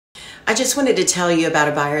I just wanted to tell you about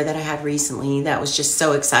a buyer that I had recently that was just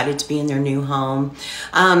so excited to be in their new home.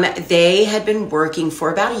 They had been working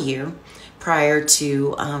for about a year prior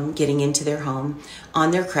to getting into their home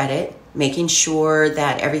on their credit, making sure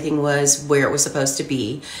that everything was where it was supposed to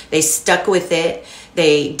be. They stuck with it.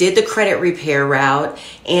 They did the credit repair route,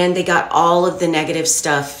 and they got all of the negative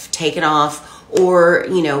stuff taken off or,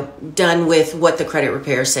 done with what the credit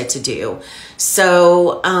repair said to do.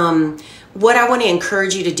 So what I want to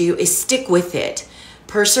encourage you to do is stick with it.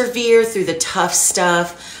 Persevere through the tough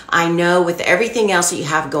stuff. I know with everything else that you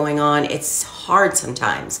have going on, it's hard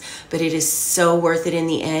sometimes, but it is so worth it in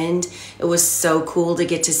the end. It was so cool to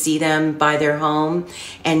get to see them buy their home,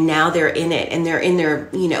 and now they're in it, and they're in their,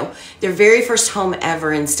 their very first home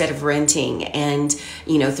ever instead of renting and,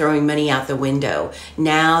 throwing money out the window.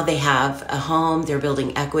 Now they have a home, they're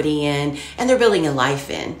building equity in, and they're building a life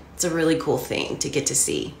in. It's a really cool thing to get to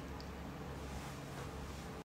see.